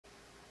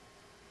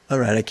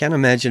Alright, I can't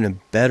imagine a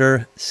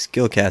better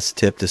SkilCast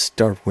tip to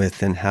start with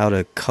than how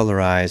to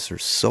colorize or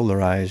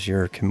solarize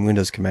your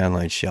Windows command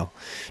line shell.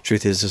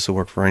 Truth is, this will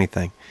work for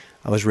anything.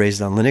 I was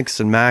raised on Linux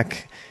and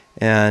Mac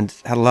and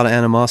had a lot of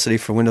animosity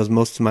for Windows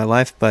most of my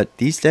life, but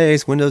these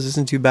days Windows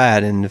isn't too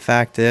bad, and the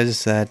fact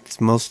is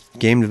that most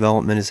game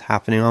development is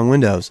happening on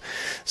Windows.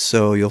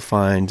 So you'll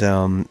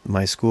find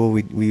my school,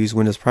 we use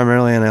Windows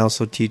primarily, and I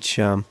also teach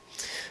it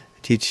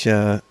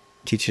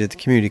at the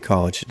community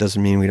college. It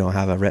doesn't mean we don't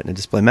have a Retina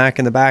display Mac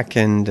in the back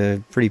and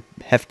a pretty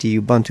hefty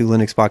Ubuntu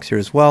Linux box here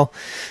as well.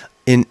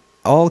 In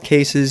all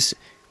cases,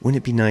 wouldn't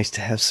it be nice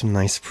to have some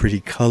nice pretty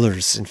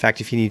colors? In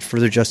fact, if you need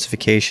further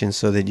justification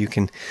so that you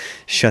can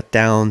shut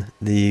down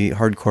the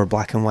hardcore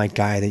black and white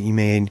guy that you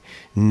may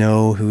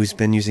know who's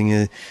been using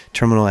a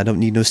terminal, I don't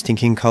need no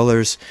stinking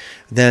colors,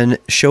 then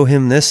show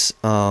him this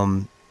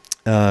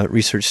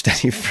research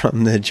study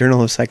from the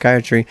Journal of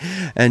Psychiatry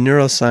and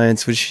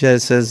Neuroscience, which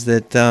says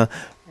that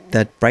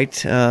that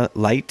bright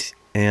light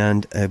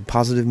and a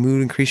positive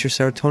mood increase your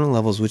serotonin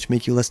levels, which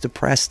make you less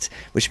depressed,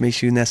 which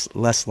makes you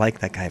less like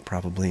that guy,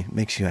 probably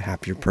makes you a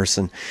happier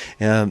person.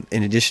 In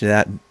addition to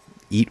that,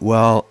 eat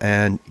well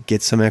and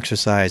get some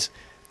exercise.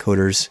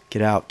 Coders,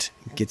 get out,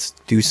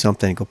 do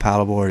something, go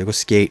paddleboard, go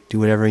skate, do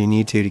whatever you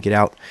need to get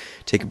out,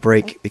 take a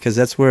break, because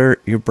that's where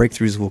your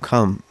breakthroughs will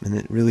come. And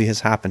it really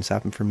has happened. It's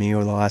happened for me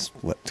over the last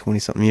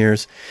 20-something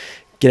years.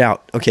 Get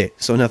out. Okay,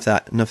 so enough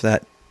of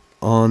that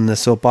on the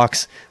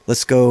soapbox.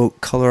 Let's go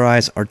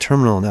colorize our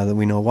terminal now that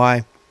we know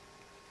why.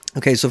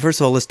 Okay, so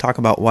first of all, let's talk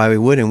about why we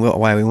would and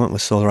why we went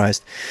with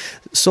Solarized.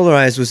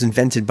 Solarized was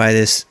invented by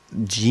this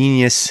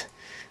genius.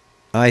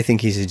 I think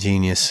he's a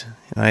genius.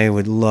 I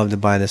would love to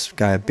buy this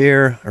guy a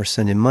beer or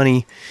send him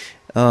money.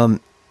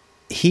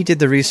 He did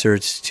the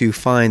research to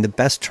find the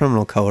best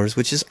terminal colors,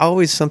 which is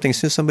always something. As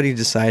soon as somebody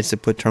decides to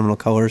put terminal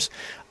colors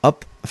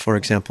up, for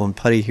example, in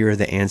PuTTY, here are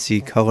the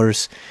ANSI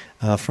colors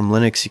from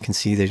Linux. You can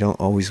see they don't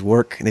always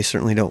work. They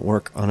certainly don't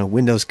work on a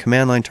Windows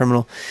command line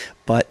terminal,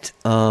 but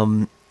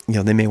you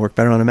know, they may work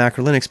better on a Mac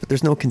or Linux, but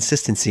there's no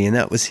consistency, and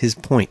that was his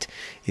point.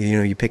 You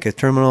know, you pick a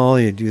terminal,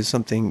 you do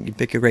something, you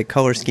pick a great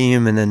color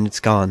scheme, and then it's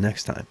gone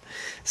next time.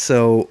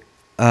 So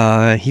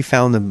he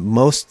found the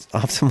most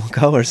optimal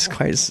colors.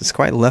 It's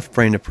quite a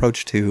left-brained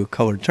approach to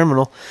colored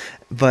terminal,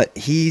 but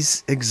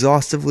he's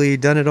exhaustively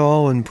done it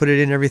all and put it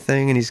in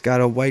everything, and he's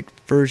got a white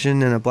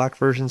version and a black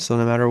version, so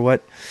no matter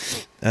what,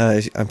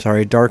 I'm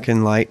sorry, dark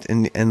and light,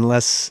 and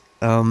unless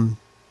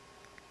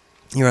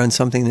you're on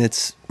something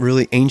that's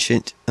really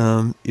ancient,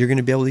 you're going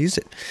to be able to use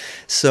it.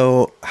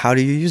 So how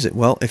do you use it?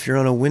 Well, if you're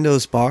on a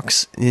Windows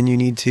box, then you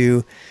need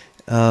to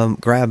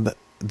grab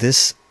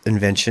this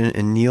invention,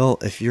 and Neil,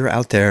 if you're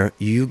out there,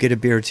 you get a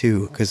beer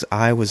too, because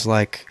I was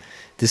like,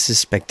 this is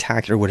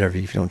spectacular, whatever,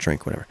 if you don't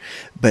drink, whatever,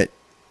 but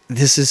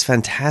this is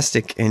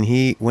fantastic. And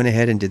he went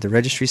ahead and did the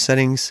registry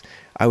settings.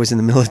 I was in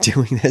the middle of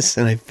doing this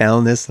and I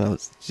found this and I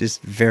was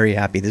just very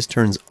happy. This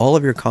turns all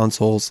of your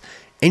consoles,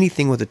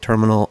 anything with a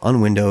terminal on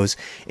Windows,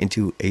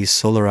 into a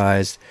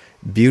solarized,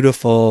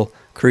 beautiful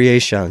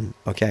creation.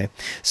 Okay,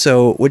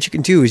 so what you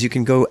can do is you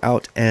can go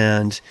out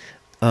and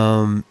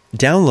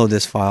download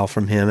this file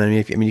from him. I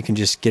mean, you can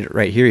just get it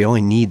right here. You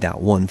only need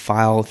that one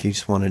file if you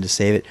just wanted to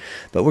save it,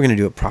 but we're going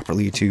to do it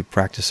properly to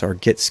practice our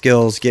Git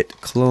skills. Git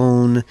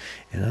clone,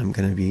 and I'm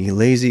going to be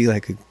lazy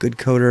like a good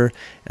coder,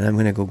 and I'm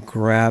going to go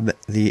grab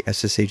the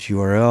SSH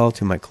URL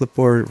to my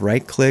clipboard,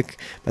 right click.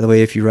 By the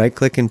way, if you right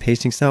click and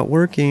pasting's not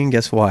working,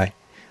 guess why?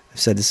 I've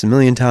said this a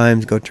million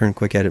times, go turn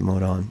quick edit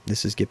mode on.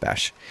 This is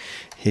Git-Bash.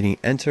 Hitting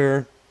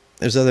enter.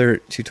 There's other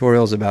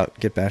tutorials about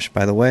Git-Bash,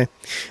 by the way.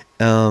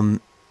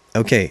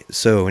 Okay,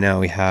 so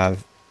now we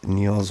have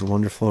Neil's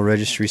wonderful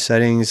registry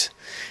settings,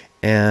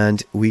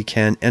 and we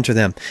can enter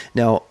them.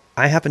 Now,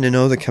 I happen to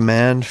know the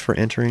command for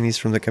entering these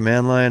from the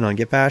command line on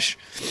Git-Bash.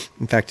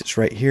 In fact, it's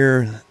right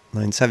here,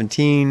 line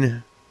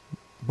 17.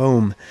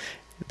 Boom.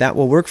 That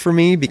will work for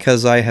me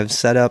because I have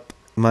set up,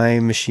 my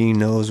machine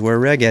knows where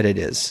regedit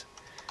is,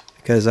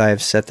 because I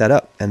have set that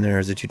up, and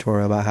there's a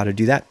tutorial about how to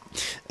do that.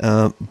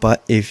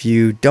 But if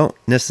you don't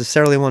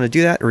necessarily want to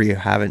do that, or you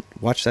haven't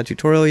watched that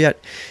tutorial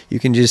yet, you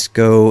can just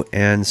go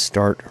and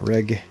start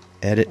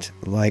regedit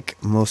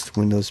like most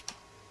Windows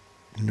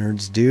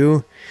nerds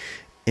do.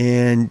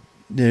 And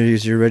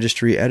there's your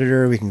registry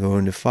editor. We can go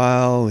into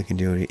file, we can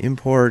do an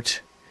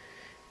import,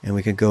 and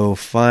we can go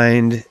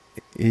find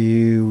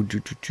you.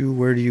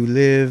 Where do you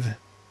live?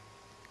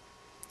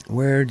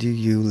 Where do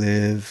you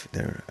live?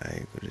 There,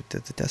 I go to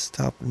the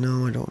desktop.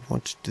 No, I don't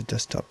want the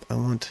desktop.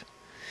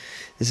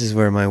 This is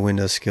where my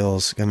Windows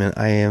skills come in.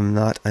 I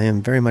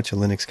am very much a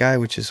Linux guy,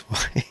 which is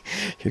why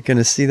you're going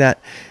to see that.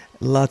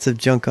 Lots of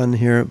junk on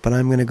here, but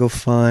I'm going to go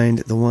find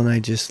the one I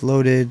just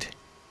loaded.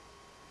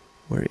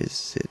 Where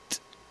is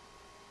it?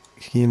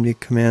 KMD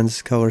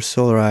commands color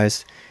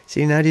solarized.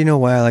 See, now do you know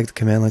why I like the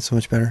command line so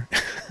much better?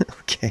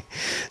 Okay,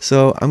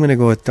 so I'm going to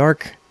go with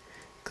dark.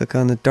 Click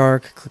on the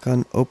dark, click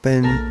on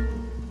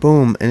open.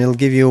 Boom, and it'll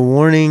give you a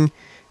warning.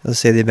 It'll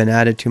say they've been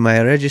added to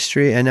my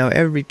registry, and now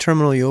every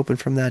terminal you open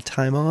from that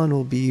time on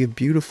will be a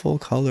beautiful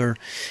color.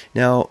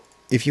 Now,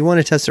 if you want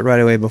to test it right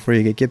away before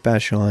you get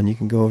Git-Bash on, you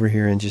can go over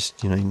here and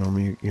just, your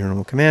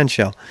normal command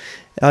shell.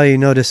 All you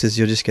notice is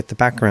you'll just get the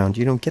background.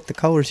 You don't get the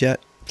colors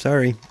yet.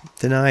 Sorry,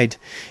 denied.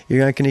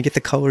 You're not going to get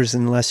the colors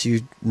unless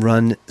you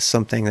run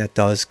something that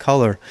does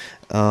color.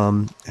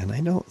 And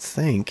I don't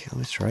think,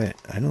 let's try it.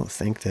 I don't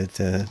think that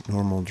the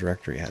normal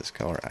directory has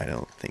color. I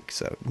don't think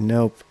so.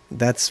 Nope.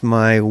 That's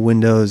my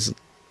Windows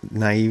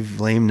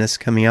naive lameness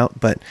coming out,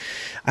 but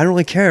I don't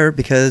really care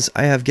because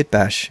I have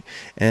Git-Bash.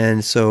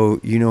 And so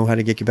you know how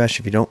to get Git-Bash.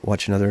 If you don't,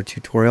 watch another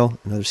tutorial,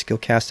 another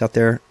SkilCast out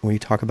there where you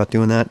talk about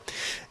doing that.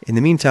 In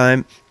the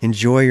meantime,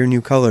 enjoy your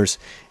new colors.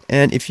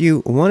 And if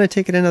you want to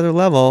take it another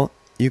level,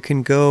 you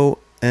can go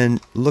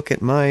and look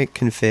at my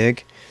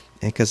config,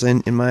 because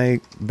in my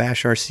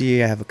bash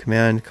RC I have a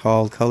command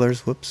called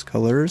colors.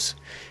 Colors.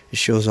 It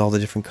shows all the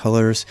different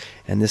colors,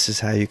 and this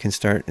is how you can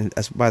start. And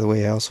by the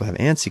way, I also have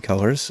ANSI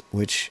colors,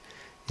 which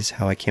is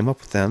how I came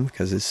up with them,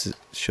 because this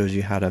shows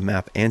you how to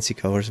map ANSI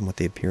colors and what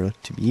they appear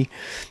to be.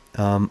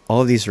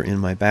 All of these are in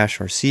my bash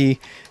RC,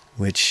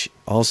 which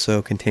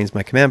also contains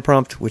my command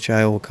prompt, which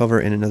I will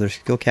cover in another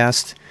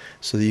SkilCast,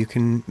 so that you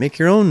can make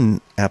your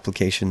own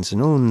applications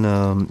and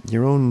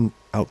your own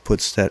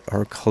outputs that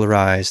are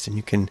colorized, and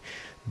you can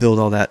build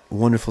all that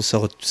wonderful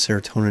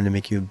serotonin to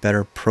make you a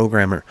better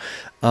programmer.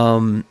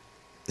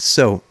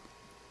 So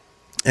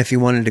if you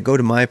wanted to go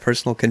to my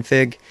personal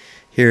config,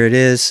 here it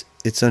is.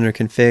 It's under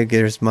config.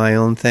 There's my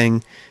own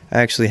thing. I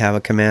actually have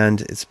a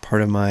command. It's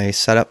part of my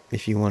setup.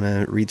 If you want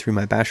to read through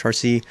my bash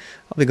RC,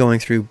 I'll be going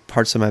through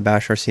parts of my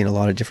bash RC in a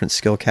lot of different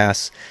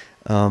SkilCasts.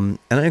 And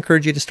I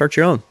encourage you to start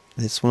your own.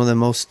 It's one of the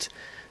most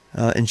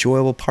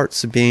enjoyable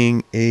parts of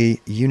being a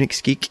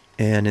Unix geek.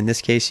 And in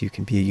this case, you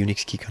can be a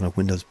Unix geek on a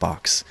Windows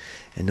box,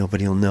 and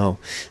nobody will know.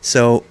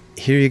 So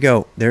here you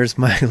go. There's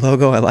my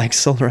logo. I like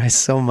Solarize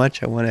so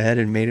much, I went ahead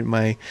and made it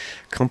my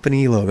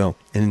company logo.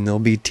 And there'll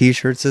be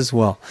t-shirts as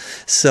well.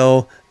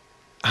 So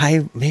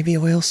I maybe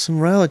owe some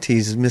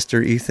royalties,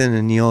 Mr. Ethan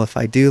and Neil. If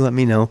I do, let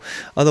me know.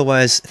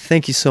 Otherwise,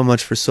 thank you so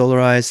much for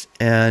Solarized,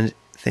 and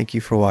thank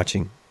you for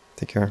watching.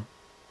 Take care.